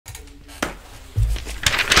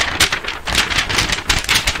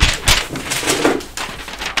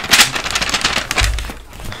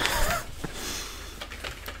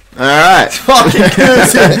All right. Fucking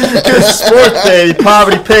good sports, baby.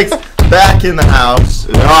 Poverty picks back in the house.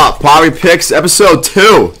 Poverty Picks episode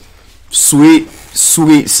 2. Sweet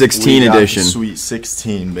 16 edition. Sweet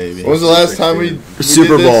 16, baby. When was the last time we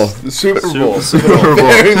Super did Bowl. this? The Super Bowl. Super Bowl.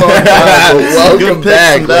 Very long time. Welcome Good picks,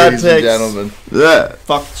 back, some bad ladies and picks. gentlemen. Yeah.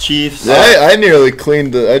 Fuck the Chiefs. I literally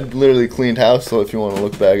cleaned house. So if you want to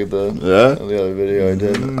look back at the other video I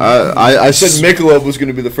did, I said Michelob was going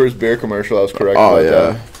to be the first beer commercial. I was correct. Oh about yeah.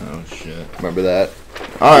 that. Oh shit. Remember that?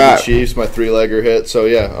 All right. The Chiefs, my 3-legger hit. So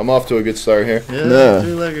yeah, I'm off to a good start here. Yeah.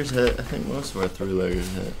 3-leggers hit. I think most of our 3-leggers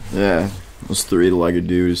hit. Yeah. Those 3-legged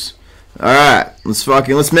dudes. All right.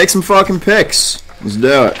 Let's make some fucking picks. Let's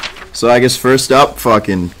do it. So I guess first up,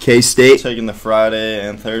 fucking K-State. Taking the Friday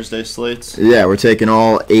and Thursday slates. Yeah, we're taking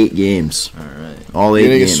all 8 games. All right. All 8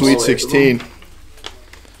 Getting a games. Sweet 16.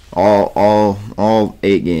 All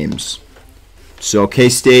 8 games. So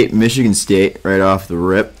K-State, Michigan State, right off the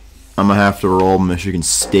rip. I'm gonna have to roll Michigan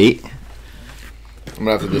State. I'm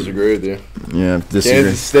gonna have to disagree with you. Yeah, disagree.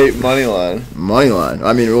 Kansas State money line. Money line.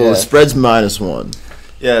 I mean, well, the spread's -1.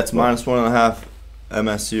 Yeah, it's -1.5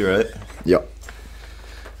 MSU, right? Yep.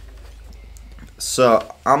 So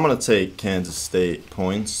I'm gonna take Kansas State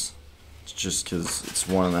points, just because it's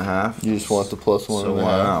 1.5. You just want the +1. So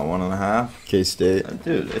why not 1.5? K-State.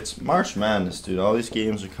 Dude, it's March Madness, dude. All these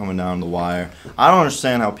games are coming down the wire. I don't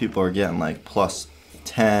understand how people are getting like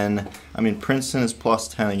 +10. I mean, Princeton is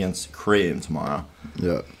 +10 against Creighton tomorrow.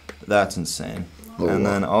 Yeah. That's insane. Oh, and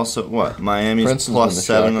wow. then also what? Miami's Princeton's been the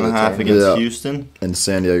shock of the +7.5 tournament. against Yeah. Houston. And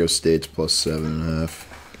San Diego State's +7.5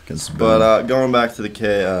 against. But going back to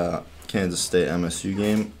the Kansas State MSU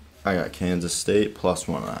game, I got Kansas State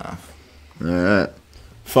 +1.5. All right.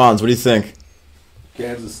 Fonz, what do you think?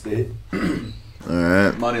 Kansas State. All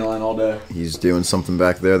right. Money line all day. He's doing something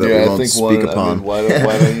back there that we I won't think speak upon. I mean, why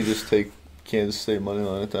don't you just take Kansas State money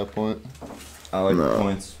line at that point? I like No. the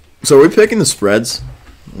points. So are we picking the spreads?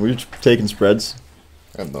 We're taking spreads.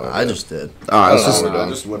 I have no I idea. just did. All right. I Let's don't just know. I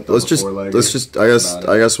just whipped up let's a just four-legger. let's just.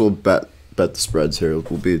 I guess we'll bet the spreads here.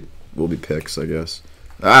 We'll be picks. I guess.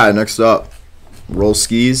 All right. Next up, roll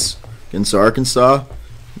skis against Arkansas.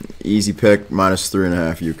 Easy pick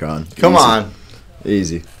 -3.5 UConn. Come Easy. on.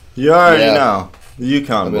 Easy. You already Yeah. know. The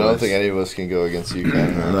UConn I mean, I don't boys. think any of us can go against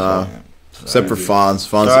UConn. No. Except for Fonz.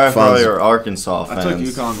 Sorry for all your Arkansas I took fans.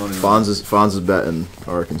 UConn money line. Fonz is betting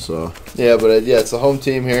Arkansas. Yeah, but it's the home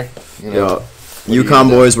team here. You know. Yeah. you UConn gonna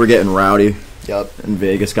do? boys were getting rowdy Yep. in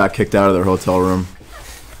Vegas. Got kicked out of their hotel room.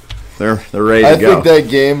 They're ready I to go. think that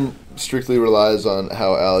game strictly relies on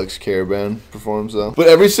how Alex Caravan performs, though. But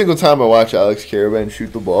every single time I watch Alex Caravan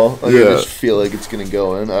shoot the ball, I just feel like it's gonna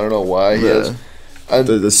go in. I don't know why. He has,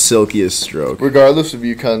 the silkiest stroke. regardless of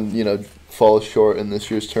UConn, falls short in this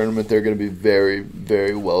year's tournament, they're going to be very,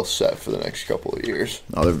 very well set for the next couple of years.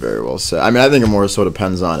 Oh, they're very well set. I mean, I think it more so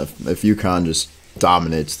depends on if UConn just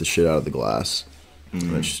dominates the shit out of the glass.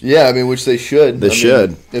 Which Yeah, I mean, which they should. They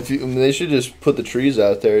should. They should just put the trees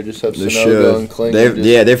out there, just have they Sonogo and should. Kling.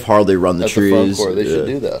 They've hardly run the at the front trees. court. They should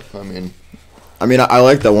Yeah. do that. I mean, I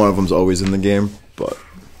like that one of them's always in the game, but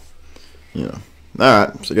All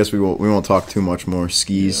right, so I guess we won't talk too much more.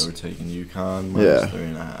 Skis. Yeah, we're taking UConn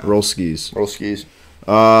 -3.5. Roll skis. Roll skis.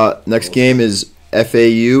 Next game is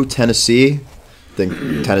FAU Tennessee. I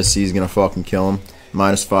think Tennessee's gonna fucking kill them.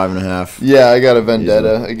 -5.5. Yeah, I got a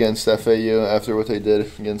vendetta against FAU after what they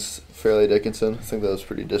did against Fairleigh Dickinson. I think that was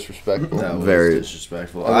pretty disrespectful. That was Very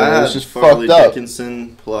disrespectful. I mean, I it had was just Farley fucked up.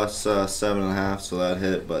 Dickinson +7.5, so that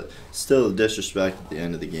hit, but still a disrespect at the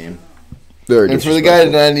end of the game. Very And for the guy to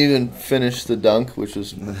disrespectful. not even finish the dunk, which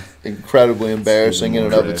was incredibly embarrassing in and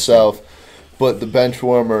of Embarrassing. itself, but the bench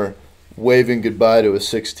warmer waving goodbye to a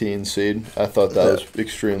 16 seed, I thought that was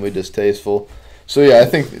extremely distasteful. So yeah, I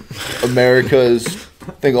think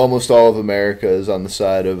almost all of America is on the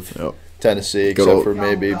side of Yep. Tennessee, Good except old- for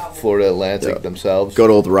maybe Florida Atlantic Yep. themselves. Good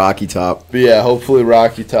old Rocky Top. But yeah, hopefully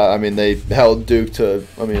Rocky Top. I mean, they held Duke to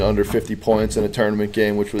under 50 points in a tournament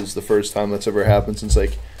game, which was the first time that's ever happened since I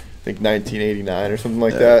think 1989 or something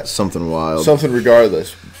like that. Something wild. Something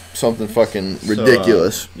regardless. Something fucking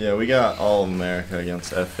ridiculous. Yeah, we got all of America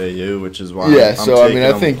against FAU, which is why. Yeah, I'm so I taking mean,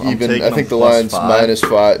 I them- think I'm taking I think the them line's +5.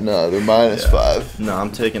 -5. No, they're -5. No,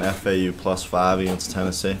 I'm taking FAU +5 against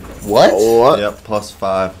Tennessee. What? What? Yep,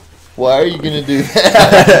 +5. Why are you gonna do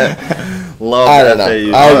that? Love I don't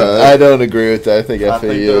FAU. know. I don't agree with that. I think I FAU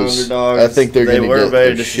think they're is. underdogs. I think they're they gonna were get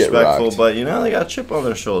very their shit disrespectful, rocked. but they got a chip on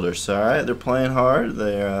their shoulders. All right, they're playing hard.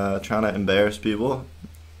 They're trying to embarrass people.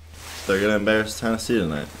 They're gonna embarrass Tennessee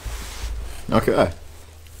tonight. Okay.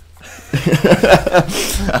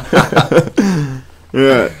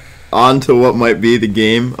 Yeah. On to what might be the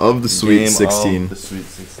game of the Sweet Game 16. of the Sweet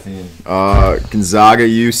 16. Gonzaga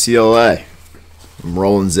UCLA. I'm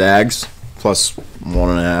rolling Zags plus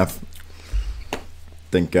 1.5.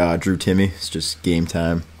 Think Drew Timme. It's just game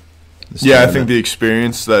time. Yeah, I think the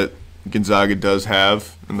experience that Gonzaga does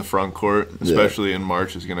have in the front court, especially in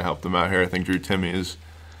March, is going to help them out here. I think Drew Timme is,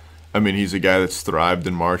 he's a guy that's thrived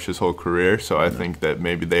in March his whole career, so I think that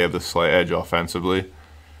maybe they have the slight edge offensively.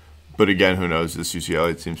 But again, who knows? This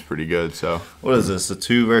UCLA team's pretty good. So what is this? A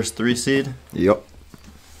 2 versus 3 seed? Yep.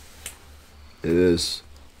 It is.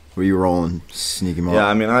 What are you rolling? Sneak him up. Yeah,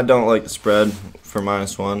 I don't like the spread for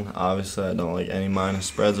 -1. Obviously, I don't like any minus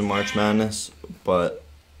spreads in March Madness. But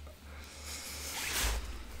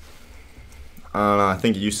I don't know. I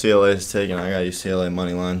think UCLA is taking. I got UCLA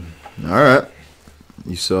money line. All right.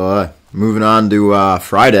 UCLA. Moving on to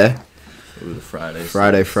Friday. Ooh, the Friday.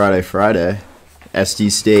 Friday. SD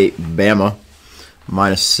State, Bama,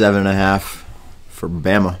 -7.5 for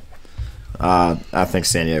Bama. I think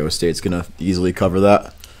San Diego State's gonna easily cover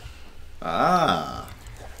that.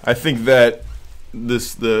 I think that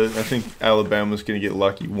I think Alabama's going to get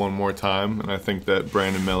lucky one more time, and I think that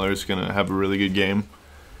Brandon Miller is going to have a really good game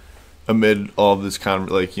amid all of this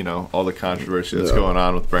all the controversy that's going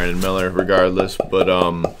on with Brandon Miller. Regardless, but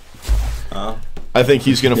I think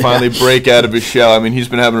he's going to finally break out of his shell. He's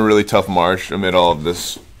been having a really tough March amid all of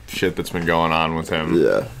this shit that's been going on with him.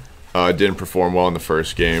 Yeah. Didn't perform well in the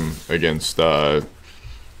first game against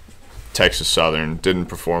Texas Southern. Didn't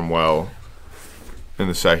perform well in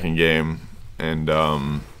the second game. And,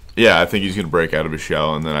 I think he's going to break out of his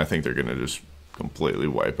shell, and then I think they're going to just completely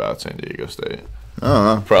wipe out San Diego State.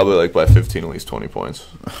 Probably by 15, at least 20 points.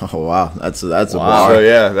 Oh, wow. That's a bar. So,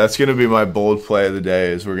 yeah, that's going to be my bold play of the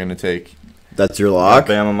day is we're going to take – that's your lock?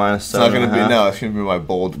 Alabama -7.5. It's not going to be – no, it's going to be my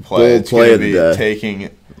bold play. Bold play of the day. Taking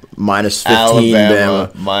 -15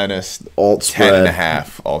 Alabama Bama. minus Alt spread.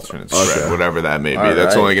 10.5 alternate spread, whatever that may be. All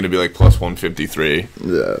That's right. only going to be plus 153.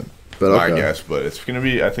 Yeah. But I okay. guess, but it's going to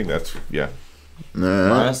be – I think that's – yeah.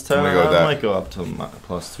 -10. I'm gonna go with that. Might go up to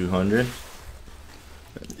plus 200.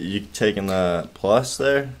 You taking the plus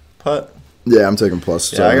there, Putt? Yeah, I'm taking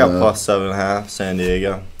plus. Yeah, I got plus 7.5. San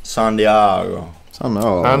Diego. San Diego.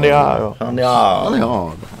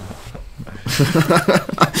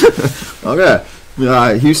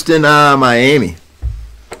 Okay. Houston, Miami.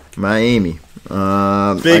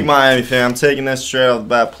 Big Miami fan. I'm taking this straight off the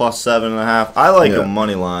bat plus 7.5. I like a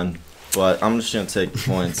money line, but I'm just gonna take the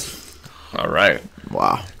points. All right.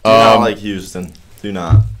 Wow. Do not like Houston. Do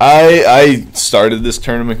not. I started this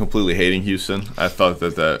tournament completely hating Houston. I thought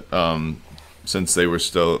that since they were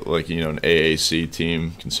still an AAC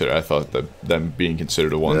team, I thought that them being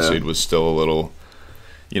considered a 1 seed was still a little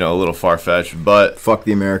far fetched. But fuck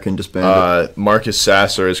the American disbanded. Marcus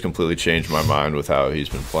Sasser has completely changed my mind with how he's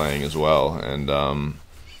been playing as well. And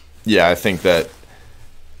I think that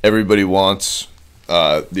everybody wants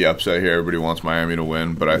the upset here. Everybody wants Miami to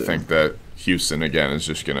win, but I think that Houston again is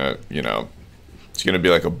just gonna it's gonna be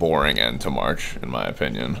like a boring end to March, in my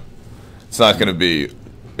opinion. It's not gonna be.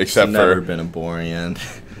 Except it's never for been a boring end.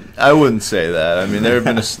 I wouldn't say that.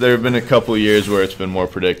 There have been a couple of years where it's been more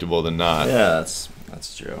predictable than not. Yeah,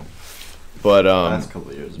 that's true. But last couple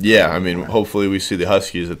of years. Yeah, hopefully we see the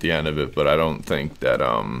Huskies at the end of it. But I don't think that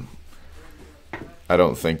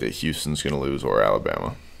Houston's gonna lose or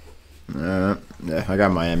Alabama. Yeah, I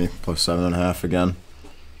got Miami plus 7.5 again.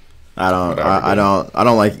 I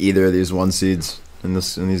don't like either of these 1 seeds in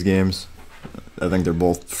these games. I think they're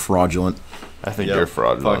both fraudulent. I think they're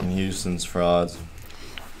fraudulent. Fucking Houston's frauds.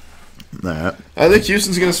 Right. I think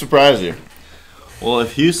Houston's going to surprise you. Well,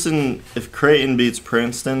 if Creighton beats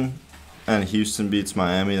Princeton and Houston beats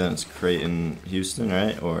Miami, then it's Creighton-Houston,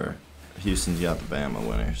 right? Or Houston's got the Bama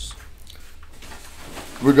winners.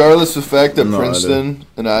 Regardless of the fact that No Princeton,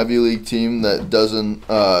 an Ivy League team that doesn't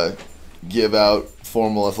give out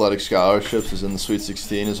formal athletic scholarships, is in the Sweet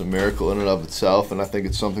 16 is a miracle in and of itself, and I think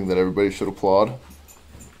it's something that everybody should applaud.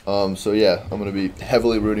 I'm going to be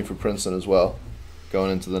heavily rooting for Princeton as well,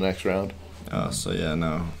 going into the next round.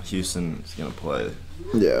 Houston is going to play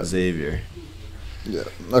Xavier. Yeah.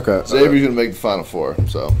 Okay. Xavier's going to make the Final Four,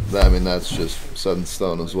 so that's just set in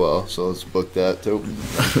stone as well. So let's book that too.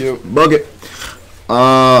 Thank you. Book it.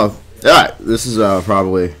 All right. This is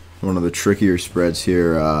probably one of the trickier spreads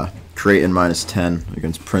here. Creighton -10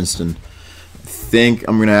 against Princeton. I think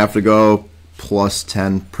I'm going to have to go plus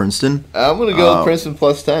 10 Princeton. I'm going to go with Princeton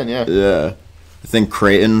plus 10, yeah. Yeah. I think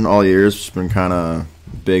Creighton all year has been kind of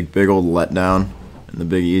big old letdown in the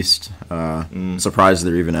Big East. Surprised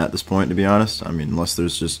they're even at this point, to be honest. Unless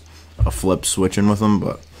there's just a flip switching with them.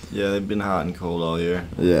 But yeah, they've been hot and cold all year.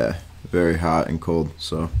 Yeah. very hot and cold.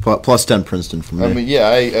 So plus 10 Princeton for me. I mean, yeah,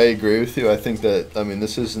 I agree with you. I think that,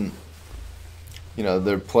 this isn't,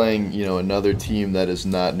 they're playing, another team that is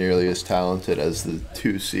not nearly as talented as the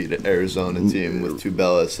 2-seed Arizona team with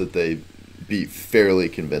Tubelis that they beat fairly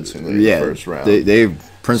convincingly in the first round.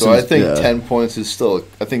 Princeton. So I think 10 points is still,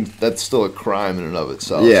 I think that's still a crime in and of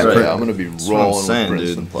itself. Yeah, so right. I'm going to be rolling with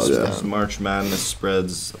Princeton plus 10. March Madness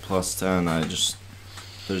spreads plus 10.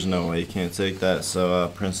 There's no way you can't take that.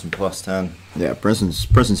 So Princeton plus 10. Yeah,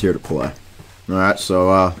 Princeton's here to play. All right,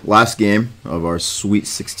 so last game of our Sweet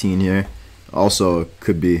 16 here. Also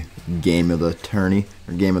could be game of the tourney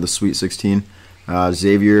or game of the Sweet 16.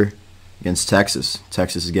 Xavier against Texas.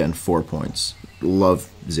 Texas is getting 4 points.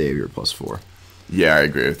 Love Xavier plus 4. Yeah, I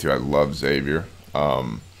agree with you. I love Xavier.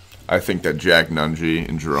 I think that Jack Nungy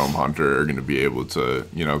and Jerome Hunter are going to be able to,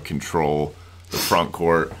 control the front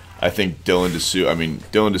court. I think Dylan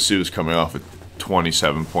Dessou is coming off a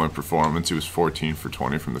 27-point performance. He was 14 for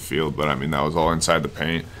 20 from the field, but, that was all inside the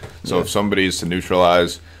paint. So if somebody is to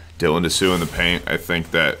neutralize Dylan Dessou in the paint, I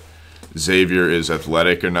think that Xavier is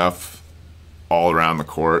athletic enough all around the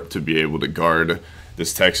court to be able to guard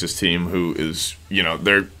this Texas team who is,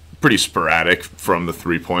 they're pretty sporadic from the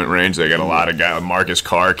three-point range. They got a lot of guys. Marcus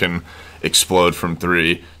Carr can explode from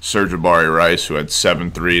three. Serge Abari Rice, who had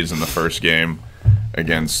 7 threes in the first game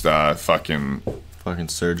against fucking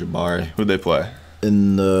Serge Abari. Who'd they play?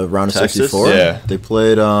 In the round of Texas? 64? Yeah. They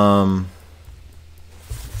played, who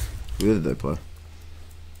did they play?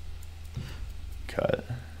 Cut.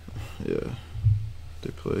 Yeah.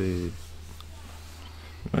 They played...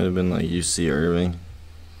 Might have been like UC Irving.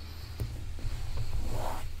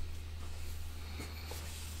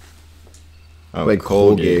 Oh, played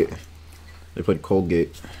Colgate. They played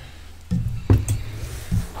Colgate.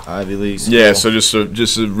 Ivy League school. Yeah, so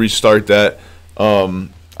just to restart that,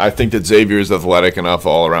 I think that Xavier is athletic enough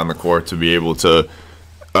all around the court to be able to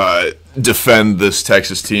defend this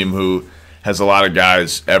Texas team who has a lot of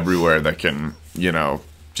guys everywhere that can,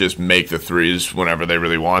 just make the threes whenever they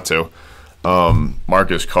really want to.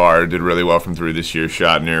 Marcus Carr did really well from three this year,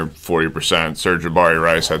 shot near 40%. Serge Abari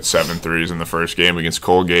Rice had 7 threes in the first game against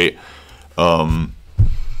Colgate.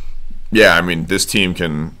 This team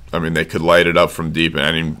can. They could light it up from deep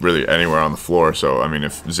and anywhere on the floor. So,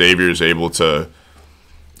 if Xavier is able to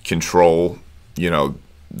control,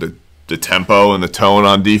 the tempo and the tone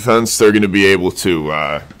on defense, they're going to be able to.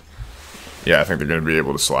 I think they're going to be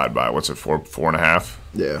able to slide by. What's it, 4.5?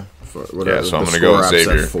 Yeah. So I'm going to go with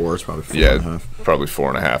Xavier. 4. It's probably 4.5. Probably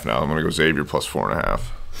 4.5 now. I'm going to go Xavier plus 4.5.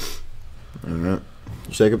 All right.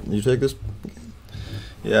 You take this?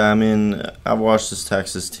 Yeah, I've watched this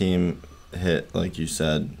Texas team hit, like you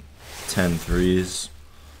said, 10 threes,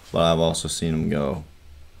 but I've also seen them go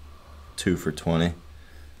 2 for 20.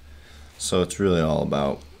 So it's really all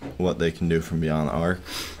about what they can do from beyond the arc.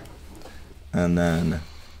 And then,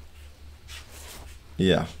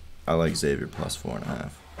 I like Xavier plus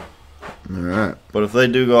 4.5. All right. But if they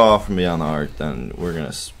do go off from beyond the arc, then we're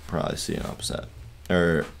going to probably see an upset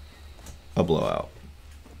or a blowout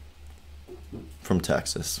from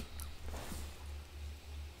Texas.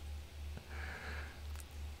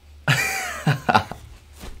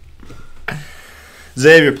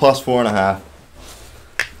 Xavier plus 4.5.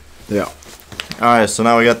 Yeah. All right, so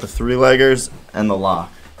now we got the 3-leggers and the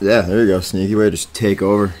lock. Yeah, there you go. Sneaky way to just take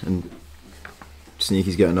over. And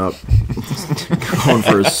Sneaky's getting up. Going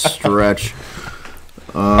for a stretch.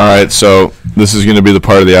 All right, so this is going to be the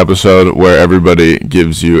part of the episode where everybody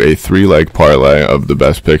gives you a 3-leg parlay of the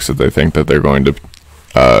best picks that they think that they're going to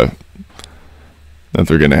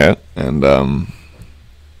hit, and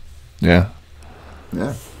yeah,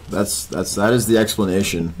 that is the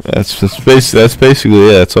explanation. That's basically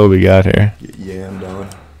it. That's all we got here. Yeah, I'm done.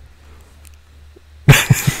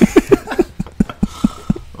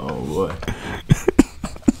 Oh boy.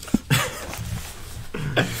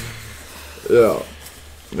 Yeah.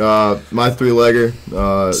 My 3-legger.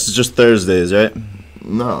 This is just Thursdays, right?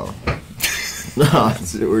 No.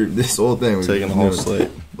 This whole thing. We're taking the whole slate.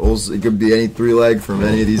 It could be any 3-leg from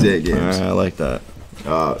any of these 8 games. I like that.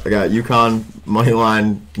 I got UConn money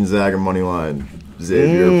line, Gonzaga money line,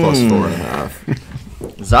 Xavier plus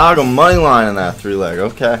 4.5. Zaga money line in that 3-leg.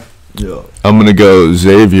 Okay. Yeah. I'm going to go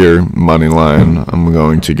Xavier money line. I'm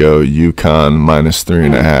going to go UConn minus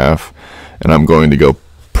 3.5, and I'm going to go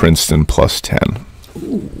Princeton plus 10.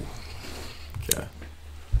 Ooh. Okay.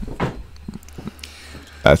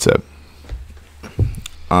 That's it.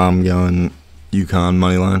 I'm going UConn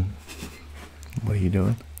money line. What are you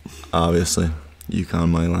doing? Obviously, UConn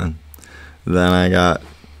money line. Then I got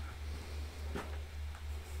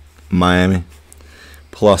Miami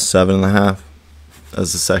plus 7.5.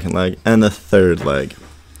 as the second leg, and the third leg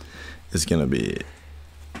is gonna be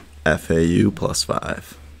FAU plus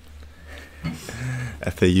 5.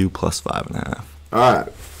 FAU plus 5.5. All right.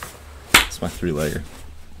 That's my 3-legger.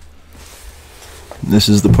 This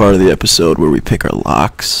is the part of the episode where we pick our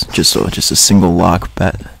locks. Just a single lock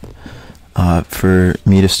bet. For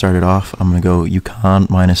me to start it off, I'm gonna go UConn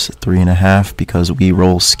minus 3.5 because we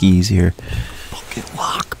roll skis here. Fucking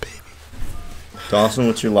lock, baby. Dawson,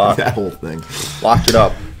 what's your lock? That whole thing. Lock it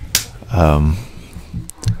up.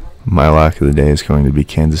 My lock of the day is going to be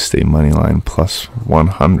Kansas State money line plus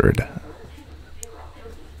 100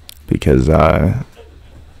 because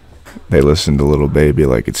they listen to Little Baby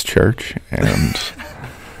like it's church, and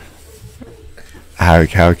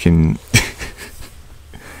how can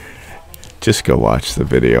just go watch the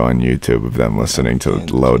video on YouTube of them listening to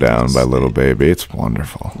Lowdown by Little Baby. It's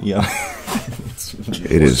wonderful. Yeah.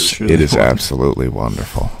 It is absolutely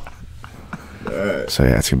wonderful. So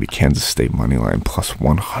yeah, it's gonna be Kansas State money line plus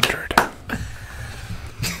 100.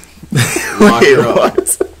 Wait,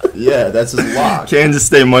 what? Yeah, that's his lock. Kansas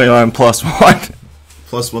State money line plus 1.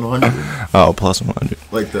 Plus 100. Oh, plus 100.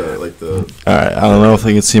 Like the. All right, I don't know if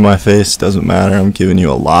they can see my face. Doesn't matter. I'm giving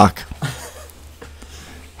you a lock.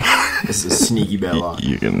 This is a sneaky bad lock.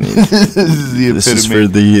 You can. This is for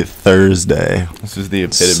the Thursday. This is the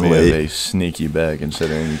epitome Slate. of a sneaky bet,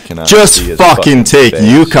 considering you cannot Just see his fucking take face.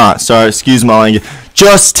 UConn. Sorry, excuse my language.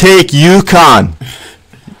 Just take UConn.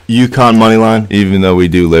 UConn money line. Even though we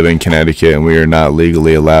do live in Connecticut and we are not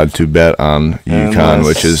legally allowed to bet on UConn, Unless-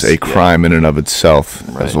 which is a crime in and of itself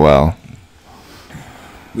as well.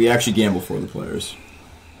 We actually gamble for the players.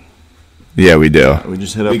 Yeah, we do. We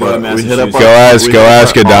just hit We up. go to We hit up. Massachusetts. Go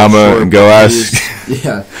ask Adama. Go ask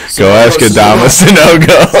Yeah. Adama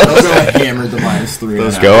Sanogo. Sanogo hammered the minus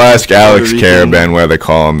 3.5. Go ask Alex Puerto Rican. Caravan why they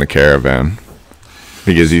call him the Caravan.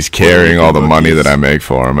 Because he's carrying all the money that I make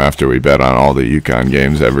for him after we bet on all the UConn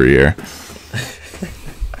games every year.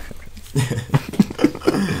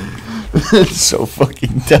 It's so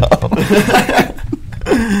fucking dumb.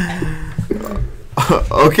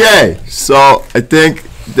 Okay, so I think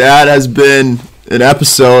that has been an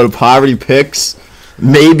episode of Poverty Picks.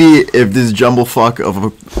 Maybe if this jumble fuck of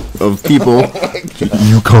people.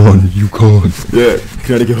 UConn. Yeah,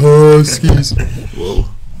 Connecticut Huskies. Whoa.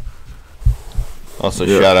 Also,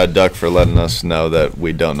 Yeah. shout out Duck for letting us know that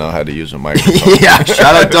we don't know how to use a microphone. Yeah,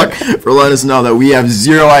 shout out Duck for letting us know that we have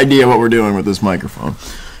zero idea what we're doing with this microphone.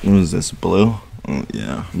 What is this, blue? Oh,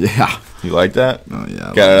 yeah. Yeah. You like that? Oh,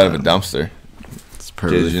 yeah. Got it out of a dumpster. It's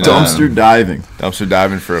perfect. Did you know? Dumpster diving. Dumpster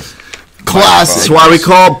diving for a Class. That's why we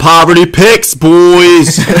call Poverty Picks,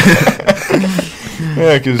 boys.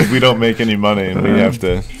 Yeah, because we don't make any money and we have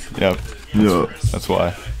to. Yeah, Yeah. that's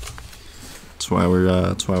why. That's why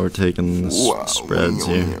we're taking the spreads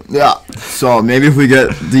here. Yeah. So maybe if we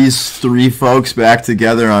get these three folks back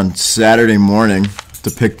together on Saturday morning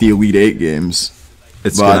to pick the Elite Eight games.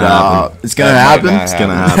 It's But, gonna happen. It's gonna That might happen. not It's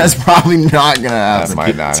gonna happen. happen. That's probably not gonna That happen.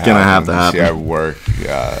 might not It's gonna have to See, I happen. work.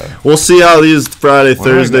 We'll see how these Friday, Well,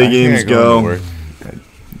 Thursday I games can't to go. work.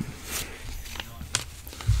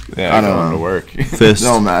 Yeah, I I don't don't know. to work. Fist.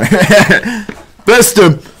 No matter. Best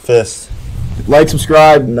of. Fist. Like,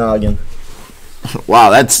 subscribe. Noggin. Wow,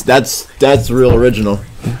 that's real original.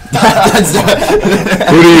 Who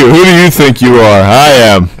do you think you are? I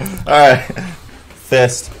am. All right.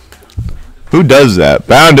 Fist. Who does that?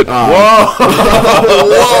 Bound it. Whoa.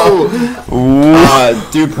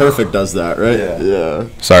 Dude Perfect does that, right? Yeah.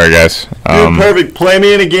 Sorry, guys. Dude, perfect. Play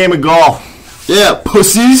me in a game of golf. Yeah,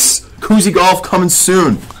 pussies. Koozie Golf coming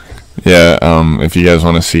soon. Yeah. If you guys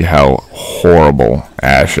want to see how horrible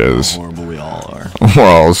Ash is, Horrible we all are. we're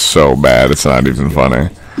all so bad. It's not even funny.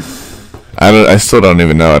 I still don't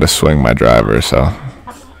even know how to swing my driver. So All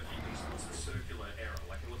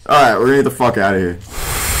right, we're gonna get the fuck out of here.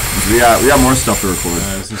 We got more stuff to record.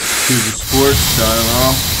 This is Koozie Sports. Signing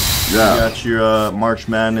off. Yeah. You got your March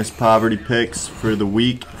Madness poverty picks for the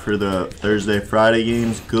week for the Thursday, Friday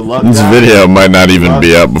games. Good luck. this guys. video might not even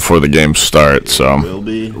be up before the game starts. So Will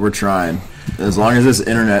be. We're trying. As long as this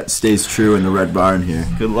internet stays true in the red barn here.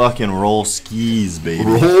 Good luck and roll skis, baby.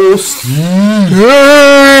 Roll